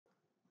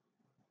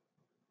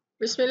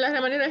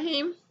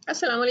Bismillahirrahmanirrahim.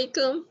 Assalamu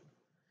alaikum.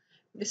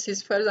 This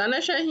is Farzana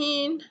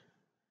Shaheen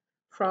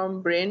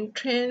from Brain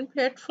Train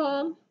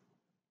platform.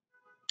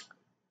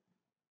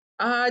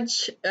 आज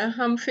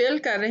हम fail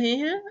कर रहे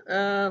हैं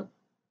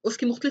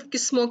उसकी मुख्तलिफ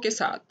किस्मों के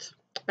साथ।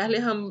 पहले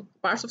हम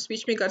पार्ट्स ऑफ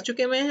स्पीच में कर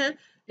चुके हुए हैं,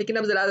 लेकिन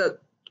अब ज़रा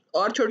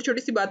और छोटी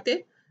छोटी सी बातें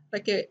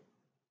ताकि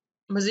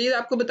मज़ीद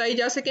आपको बताई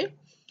जा सके।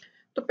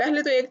 तो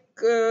पहले तो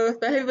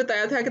पहले भी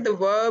बताया था कि the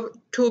verb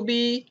to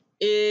be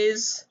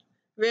is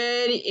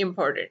very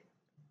important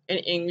in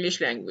English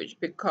language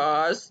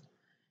because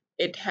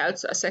it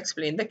helps us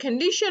explain the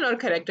condition or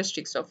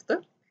characteristics of the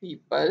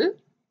people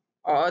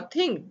or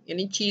thing,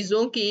 यानी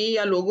चीज़ों की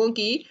या लोगों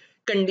की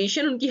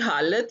कंडीशन, उनकी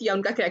हालत या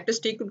उनका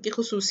कैरेक्टरिस्टिक, उनकी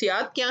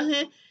खसूसियात क्या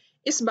हैं,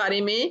 इस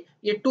बारे में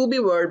ये टू बी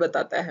वर्ड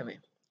बताता है हमें।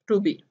 टू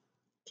बी,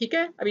 ठीक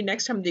है। अभी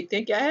नेक्स्ट हम देखते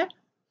हैं क्या है।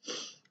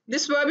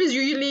 This verb is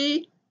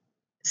usually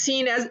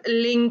seen as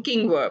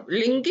linking verb.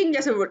 Linking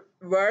जैसे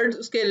वर्ड,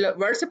 उसके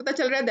वर्ड से पता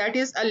चल रहा है that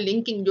is a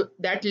linking,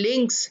 that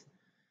links,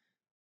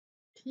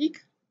 ठीक।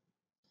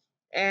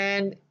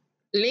 And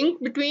link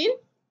between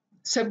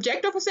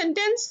subject of a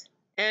sentence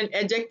and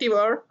adjective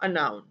or a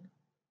noun.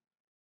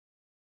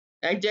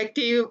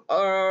 Adjective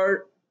और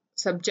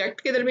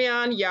subject के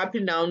दरमियान या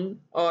फिर noun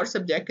और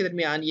subject के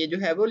दरमियान ये जो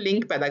है वो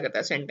link पैदा करता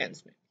है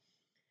sentence में।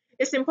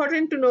 It's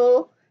important to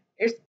know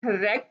its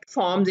correct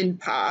forms in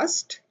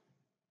past,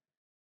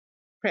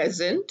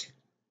 present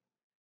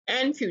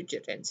and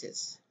future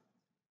tenses.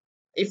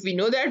 If we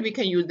know that, we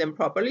can use them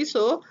properly.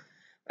 So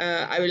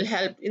I will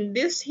help in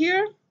this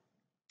here.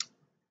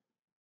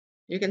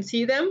 You can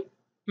see them.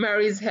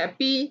 Mary is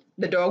happy.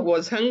 The dog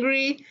was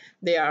hungry.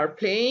 They are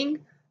playing.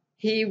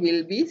 He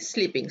will be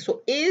sleeping. So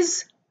is,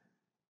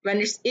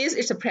 when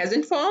it's a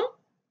present form.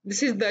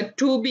 This is the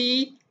to be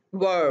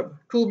verb.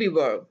 To be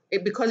verb.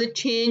 Because it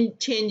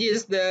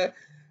changes the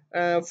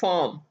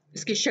form.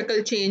 इसकी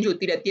शक्ल change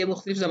होती रहती है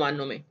मुख्तलिफ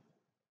ज़मानों में.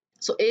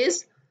 So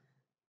is,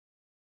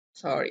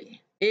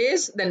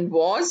 then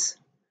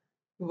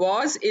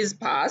was is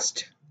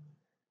past.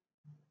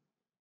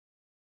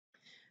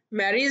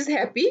 Mary is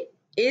happy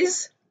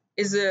is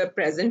a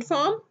present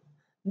form.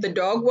 The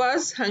dog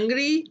was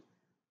hungry,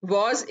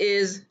 was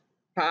is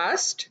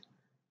past.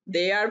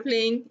 They are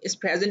playing is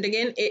present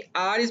again.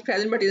 Are is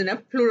present but is in a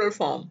plural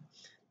form.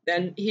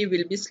 Then he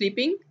will be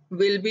sleeping.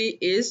 Will be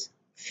is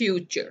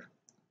future.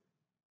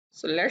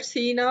 So let's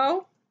see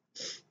now.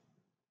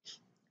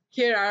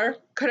 Here are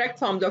correct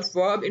forms of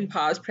verb in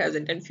past,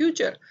 present and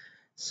future.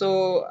 So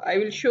I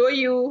will show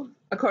you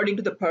according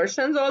to the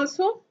persons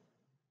also.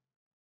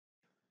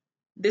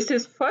 This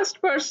is first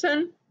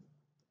person.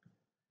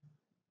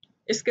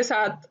 इसके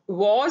साथ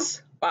was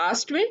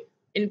past में,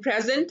 in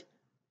present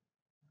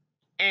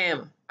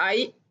am.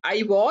 I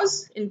was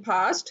in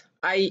past,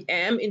 I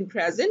am in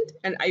present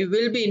and I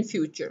will be in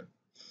future.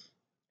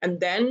 And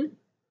then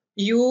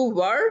you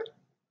were,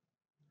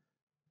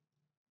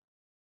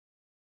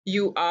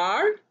 you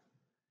are,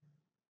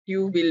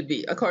 you will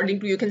be. According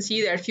to, you can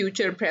see that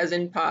future,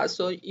 present, past.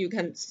 So you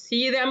can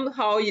see them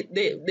how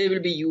they will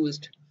be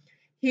used.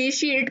 He,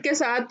 she, it के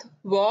साथ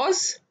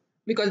was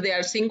because they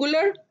are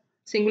singular.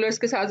 Singulars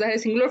के साथ है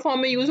singular form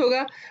में use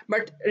होगा,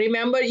 but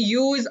remember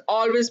you is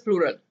always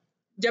plural.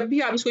 जब भी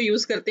आप इसको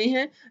यूज करते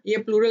हैं ये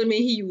प्लूरल में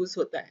ही यूज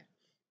होता है।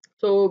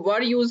 तो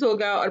वर यूज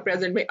होगा और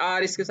प्रेजेंट में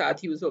आर इसके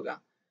साथ यूज होगा,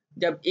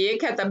 जब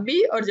एक है तब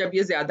भी और जब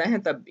ये ज्यादा है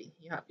तब भी।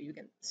 यहाँ पे you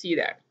can see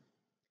that.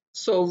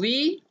 So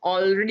we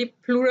already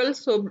plural,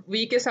 so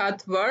we के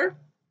साथ वर,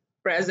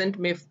 प्रेजेंट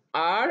में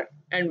are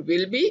and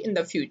will be in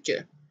the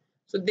future.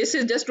 So this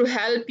is just to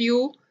help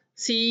you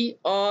see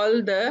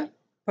all the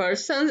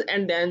persons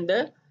and then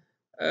the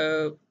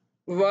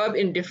verb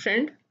in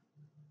different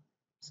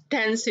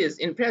tenses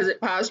in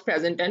present, past,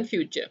 present and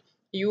future.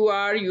 You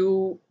are, you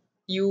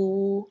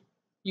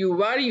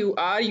were, you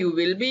are, you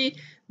will be,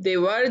 they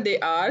were, they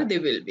are, they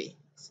will be.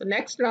 So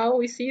next now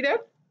we see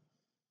that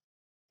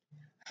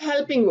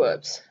helping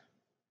verbs.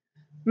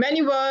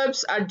 Many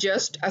verbs are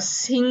just a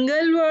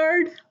single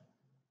word,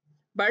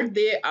 but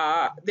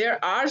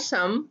there are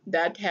some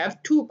that have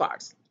two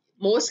parts.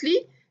 Mostly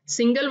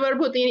single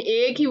verb होते हैं,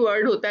 एक ही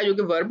word होता है जो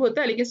कि verb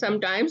होता है, लेकिन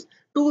समटाइम्स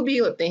टू भी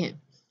होते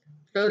हैं.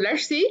 So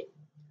let's see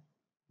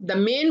the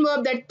main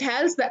verb that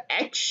tells the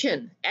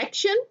action.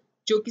 Action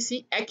जो किसी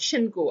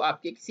एक्शन को,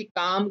 आपके किसी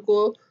काम को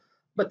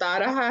बता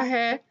रहा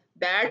है,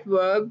 that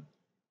verb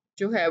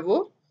जो है वो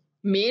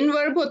main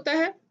verb होता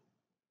है.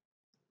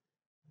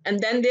 And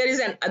then there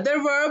is an other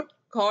verb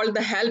called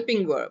the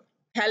helping verb.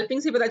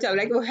 Helping से पता चल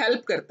रहा है कि वो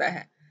help करता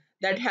है.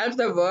 That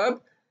helps the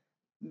verb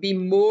be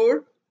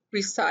more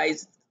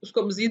precise.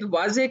 उसको मजीद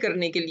वाज़े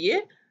करने के लिए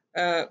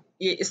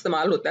ये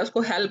इस्तेमाल होता है,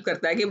 उसको हेल्प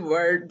करता है कि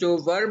वर्ड जो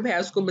वर्ब है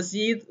उसको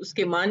मजीद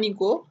उसके मानी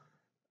को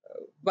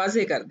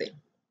वाज़े कर दे.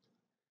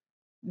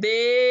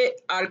 They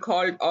are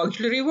called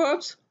auxiliary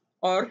verbs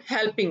और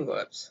हेल्पिंग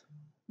वर्ब्स,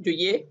 जो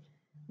ये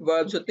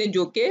वर्ब्स होते हैं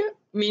जो कि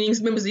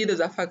मीनिंग्स में मजीद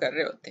इजाफा कर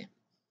रहे होते हैं.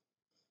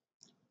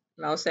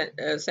 Now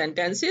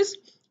sentences.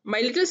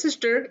 My little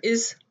sister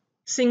is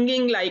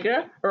singing like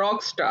a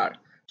rock star.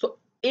 So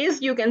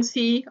is you can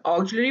see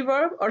auxiliary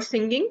verb or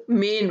singing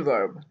main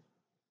verb.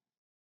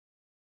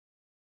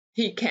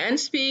 He can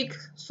speak,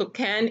 so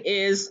can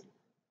is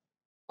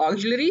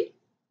auxiliary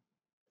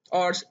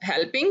or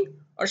helping,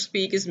 or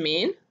speak is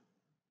main.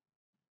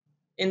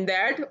 In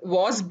that,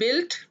 was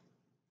built,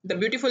 the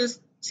beautiful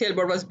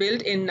sailboat was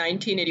built in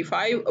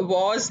 1985.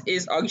 Was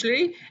is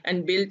auxiliary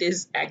and built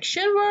is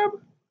action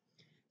verb.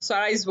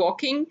 Sarah is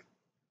walking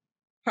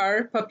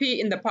her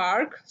puppy in the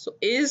park, so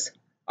is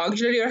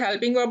auxiliary or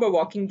helping verb, और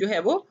walking जो है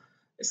वो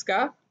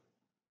इसका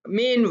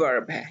main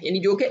verb है, यानी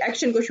जो कि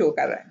action को शो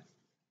कर रहा है.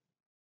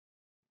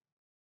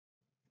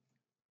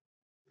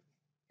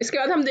 इसके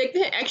बाद हम देखते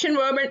हैं action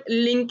verb and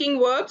linking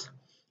verbs.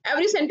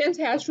 Every sentence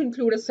has to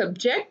include a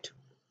subject,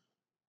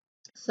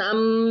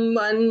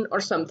 someone or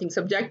something.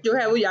 Subject जो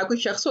है वो या कोई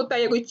शख्स होता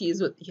है या कोई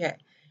चीज होती है.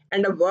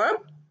 एंड अ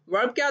वर्ब,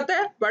 वर्ब क्या होता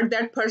है? व्हाट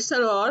दैट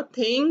पर्सन और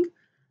थिंग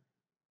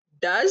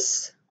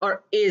डज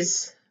और इज,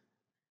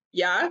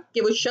 या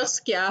कि वो शख्स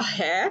क्या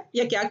है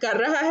या क्या कर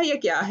रहा है या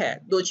क्या है,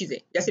 दो चीजें.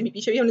 जैसे भी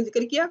पीछे भी हमने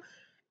जिक्र किया,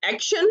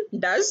 एक्शन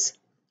डज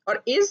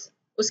और इज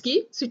उसकी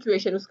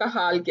सिचुएशन, उसका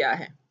हाल क्या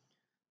है,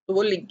 तो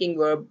वो लिंकिंग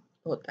वर्ब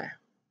होता है.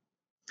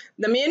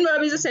 The main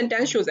verb is a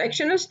sentence shows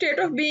action और स्टेट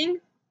ऑफ बीइंग,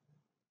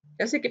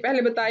 जैसे कि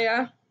पहले बताया.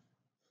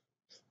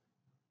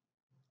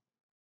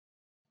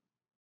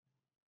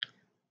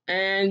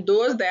 And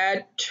those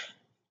that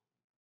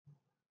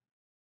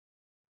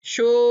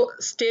show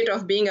state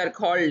of being are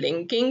called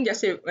linking.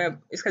 जैसे मैं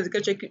इसका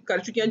जिक्र कर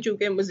चुकी हूँ,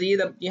 चूंकि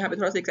मजीद अब यहाँ पे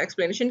थोड़ा सा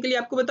एक्सप्लेनेशन के लिए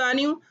आपको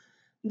बतानी हूँ.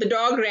 The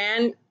dog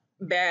rain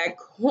back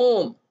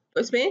home,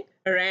 तो इसमें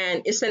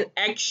रैन इज एन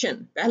एक्शन.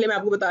 पहले मैं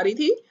आपको बता रही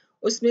थी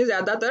उसमें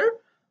ज्यादातर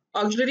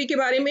ऑक्सिलरी के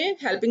बारे में,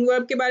 हेल्पिंग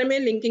वर्ब के बारे में,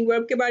 लिंकिंग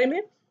वर्ब के बारे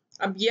में.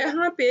 अब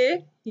यहाँ पे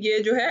ये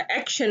जो है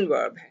एक्शन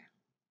वर्ब है.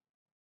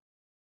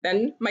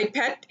 Then my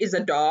pet is a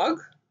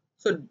dog,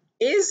 so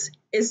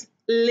is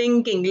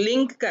linking,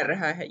 link कर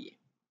रहा है ये.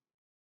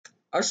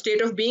 और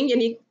स्टेट ऑफ बीइंग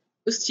यानी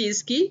उस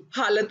चीज की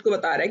हालत को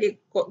बता रहा है कि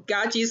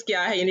क्या चीज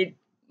क्या है, यानी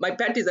माई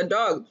पेट इज अ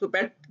डॉग, सो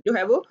पेट जो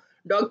है वो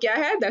डॉग क्या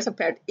है, दैट्स अ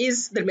पेट.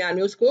 इज दरमियान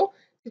में उसको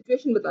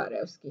सिचुएशन बता रहा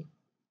है उसकी.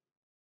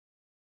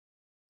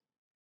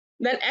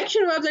 Then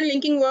action verbs and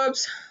linking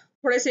verbs,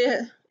 थोड़े से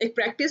एक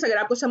प्रैक्टिस अगर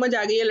आपको समझ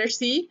आ गई है, लेट्स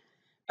सी.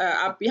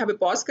 आप यहाँ पे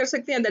पॉज कर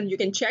सकते हैं, देन यू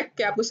कैन चेक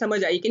कि आपको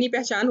समझ आई कि नहीं,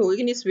 पहचान होगी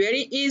कि नहीं. It's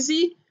very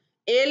easy.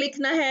 ए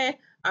लिखना है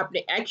आपने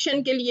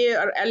एक्शन के लिए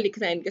और एल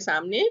लिखना है इनके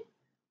सामने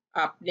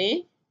आपने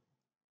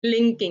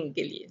लिंकिंग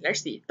के लिए.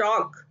 Let's see.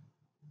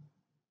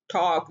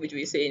 Talk which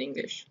we से in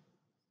English,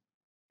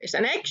 it's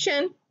an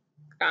action,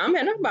 काम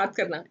है ना बात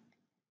करना.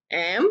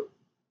 M,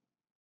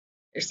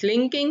 it's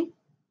linking.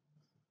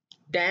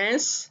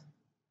 Dance,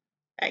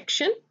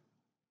 action.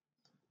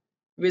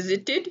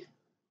 Visited,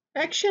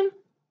 action.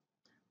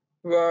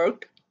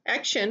 Worked,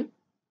 action.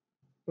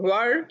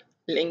 Were,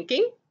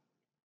 linking.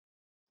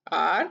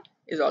 Are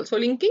is also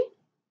linking.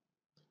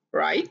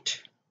 Write,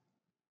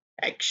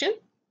 action.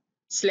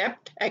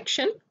 Slept,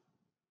 action.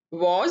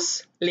 Was,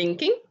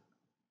 linking.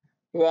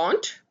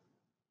 Want,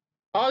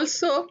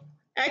 also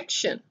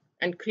action.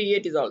 And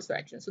create is also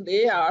action. So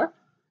they are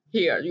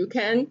here. You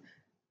can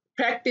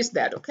practice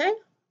that, okay?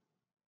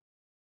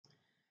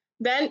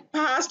 Then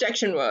past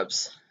action verbs.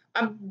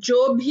 अब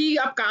जो भी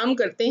आप काम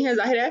करते हैं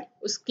जाहिर है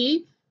उसकी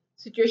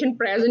सिचुएशन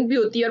प्रेजेंट भी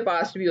होती है और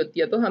पास्ट भी होती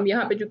है. तो हम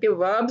यहाँ पे चूंकि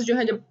वर्ब्स जो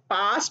हैं जब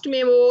पास्ट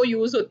में वो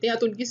यूज होते हैं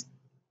तो उनकी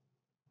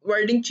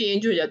वर्डिंग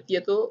चेंज हो जाती है,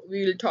 तो we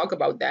will talk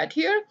about that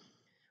here.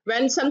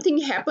 When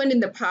something happened in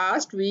the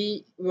past,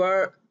 we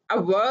were a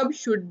verb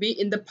should be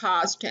in the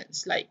past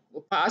tense, like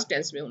वो पास्ट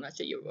टेंस में होना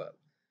चाहिए verb.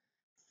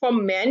 For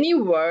many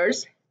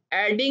words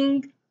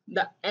adding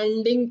the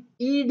ending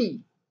ed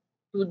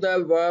to the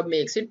verb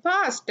makes it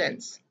past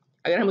tense.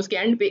 अगर हम उसके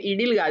and पे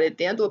ed लगा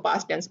देते हैं तो वो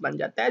पास्ट टेंस बन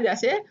जाता है.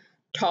 जैसे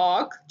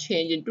talk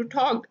change into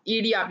talked,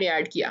 ed आपने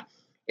ऐड किया.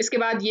 इसके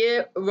बाद ये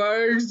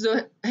वर्ड्स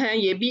हैं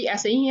ये भी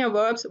ऐसे ही हैं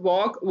वर्ब्स.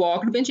 walk,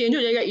 walked में चेंज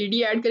हो जाएगा, ed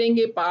ऐड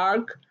करेंगे.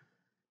 park,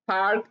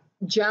 park,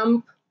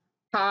 jump,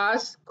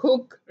 pass,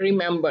 cook,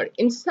 remember,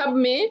 इन सब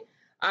में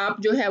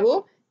आप जो है वो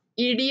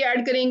ed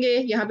ऐड करेंगे.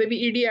 यहाँ पे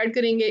भी ed ऐड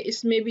करेंगे,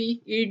 इसमें भी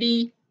ed,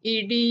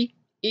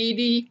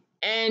 ed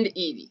and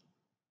ed.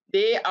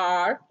 They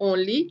are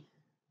only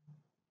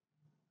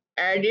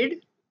added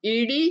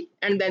ed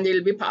and then they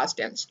will be past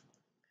tense.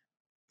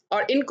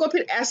 और इनको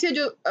फिर ऐसे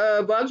जो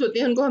verbs होते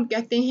हैं उनको हम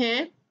कहते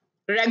हैं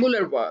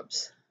regular verbs.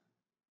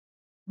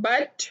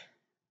 But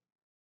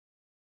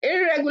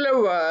irregular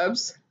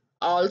verbs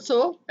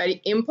also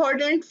very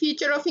important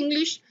feature of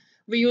English.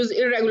 We use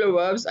irregular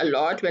verbs a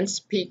lot when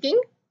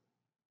speaking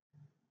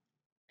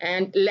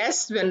and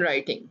less when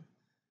writing.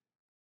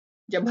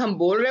 जब हम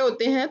बोल रहे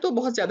होते हैं तो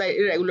बहुत ज्यादा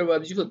irregular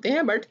verbs यूज होते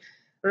हैं, बट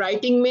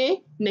राइटिंग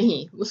में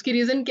नहीं. उसकी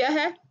रीजन क्या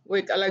है वो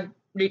एक अलग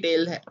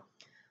डिटेल है.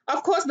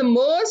 Of course the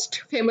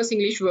most famous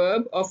English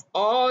verb of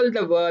all the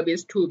verb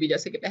is to be,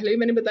 जैसे कि पहले भी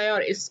मैंने बताया.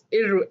 और इज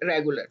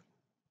इर्रेगुलर.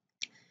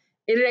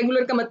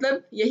 इर्रेगुलर का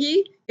मतलब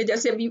यही कि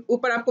जैसे अभी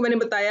ऊपर आपको मैंने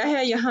बताया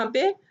है, यहाँ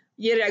पे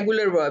ये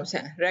रेगुलर वर्ब्स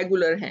हैं,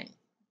 रेगुलर हैं.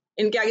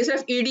 इनके आगे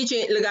सिर्फ ed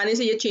लगाने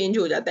से ये चेंज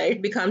हो जाता है,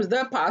 it becomes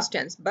the past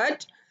tense.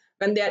 But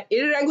When they are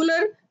irregular,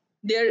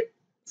 their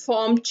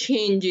form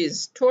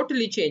changes,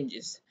 totally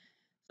changes.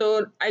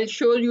 So I'll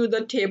show you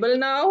the table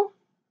now.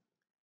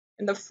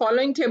 In the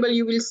following table,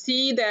 you will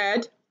see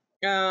that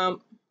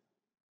um,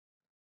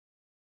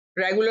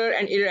 regular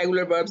and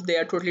irregular verbs, they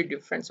are totally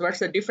different. So what's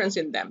the difference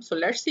in them? So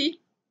let's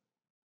see.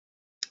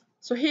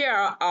 So here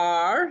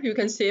are, you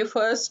can say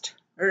first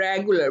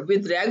regular.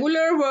 With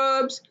regular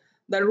verbs,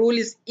 the rule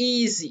is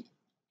easy.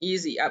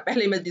 Easy. आप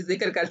पहले मैं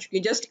जिक्र कर चुकी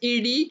हूँ. Just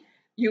ed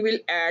you will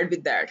add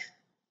with that.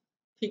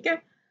 ठीक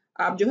है,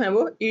 आप जो है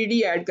वो ed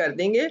ऐड कर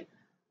देंगे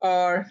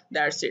और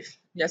that's it.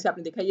 जैसे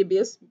आपने देखा ये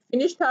बेस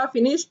फिनिश था,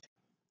 finished,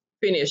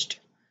 finished,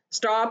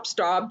 stop,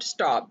 stopped,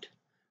 stopped,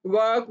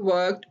 work,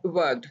 worked,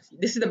 worked.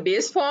 This is the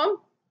base form.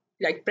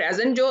 Like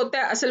present जो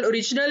होता है असल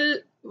original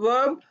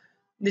verb,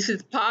 this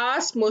is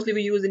past, mostly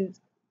we use in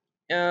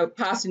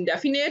past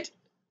indefinite,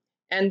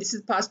 and this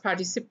is past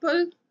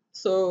participle.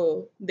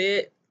 So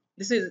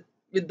this is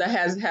with the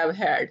has, have,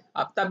 had,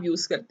 आप तब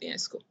use करते हैं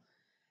इसको.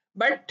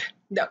 But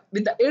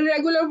with the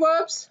irregular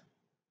verbs,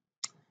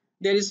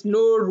 there is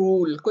no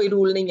rule, कोई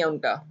rule नहीं है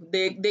उनका.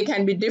 They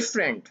can be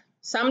different.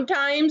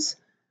 Sometimes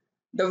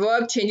the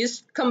verb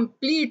changes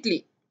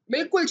completely,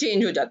 बिल्कुल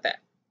change हो जाता है.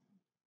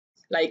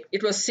 Like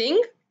it was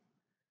sing,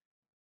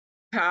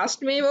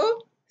 past में वो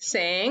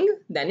sang,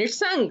 then it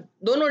sung.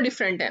 दोनों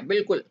different हैं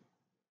बिल्कुल.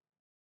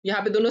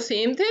 यहाँ पे दोनों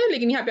सेम थे,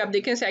 लेकिन यहाँ पे आप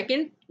देखें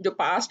सेकंड जो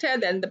पास्ट है,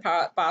 then the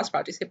past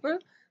participle,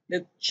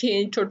 they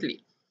change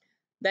totally.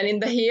 Then in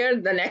the here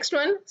the next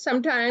one,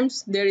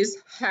 sometimes there is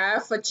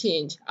half a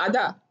change,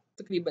 आधा,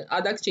 तकरीबन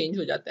आधा change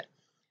हो जाता है.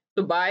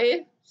 So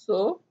buy,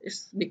 so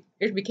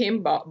it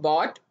became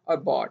bought or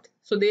bought.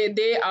 So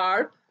they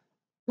are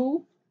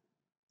two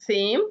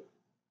same,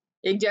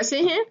 एक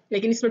जैसे हैं,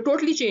 लेकिन इसमें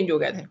totally change हो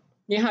गया था.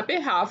 यहाँ पे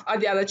half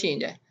आधा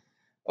change है.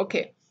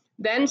 Okay.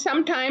 Then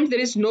sometimes there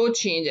is no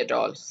change at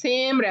all.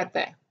 Same रहता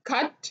है.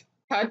 Cut,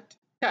 cut,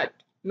 cut.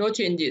 No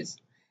changes.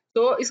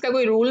 तो इसका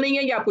कोई rule नहीं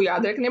है, ये आपको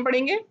याद रखने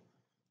पड़ेंगे.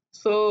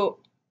 So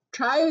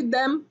try with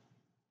them.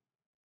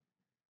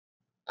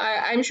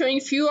 I'm showing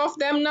few of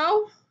them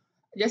now.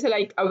 जैसे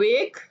like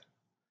awake,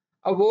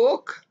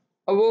 awoke,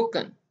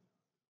 awoken.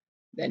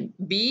 Then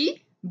be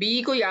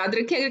को याद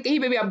रखें, अगर कहीं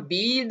पे भी आप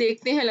be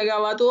देखते हैं लगा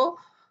हुआ तो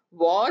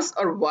was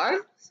और were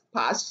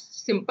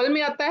past simple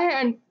में आता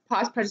है and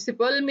past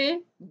participle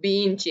में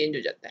been change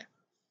हो जाता है.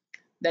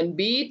 Then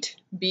beat,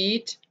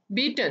 beat,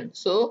 beaten.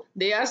 So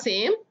they are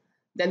same.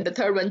 Then the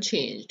third one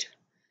changed.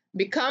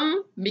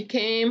 Become,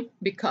 became,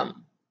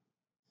 become.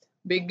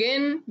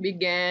 Begin,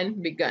 began,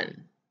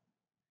 begun.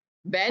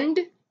 Bend,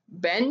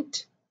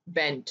 bent,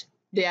 bent.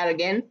 They are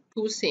again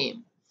two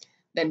same.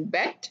 Then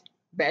bet,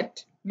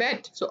 bet,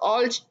 bet. So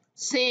all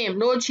same,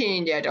 no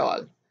change at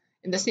all.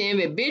 In the same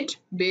way, bid,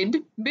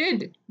 bid,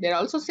 bid. They're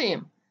also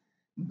same.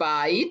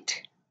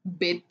 Bite,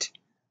 bit,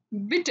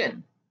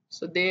 bitten.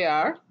 So they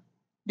are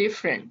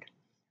different.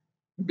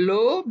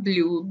 Blow,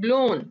 blew,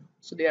 blown.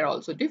 So they are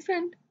also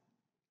different.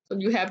 So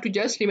you have to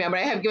just remember,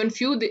 I have given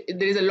few,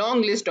 there is a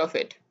long list of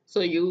it. So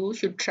you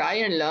should try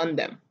and learn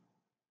them.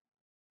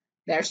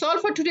 That's all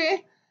for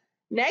today.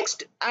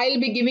 Next, I'll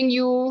be giving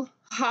you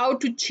how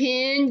to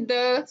change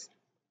the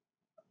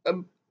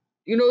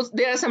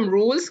there are some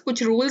rules.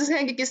 कुछ rules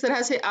हैं कि किस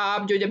तरह से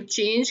आप जो जब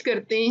change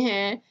करते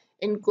हैं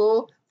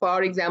इनको,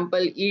 for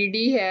example ed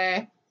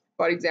है,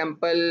 for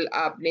example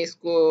आपने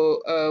इसको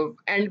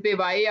end पे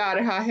y आ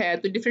रहा है,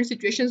 तो different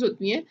situations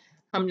होती हैं.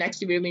 हम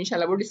next वीडियो में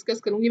इंशाल्लाह वो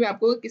डिस्कस करूंगी मैं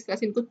आपको किस तरह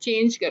से इनको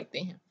change करते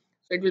हैं.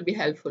 So it will be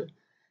helpful.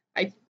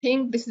 I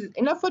think this is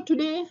enough for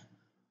today.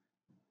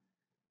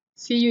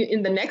 See you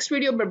in the next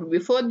video, but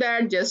before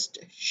that just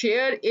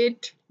share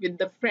it with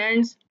the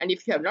friends, and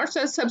if you have not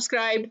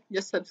subscribed,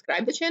 just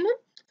subscribe the channel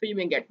so you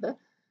may get the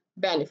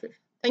benefit.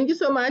 Thank you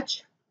so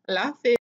much. Allah Hafiz.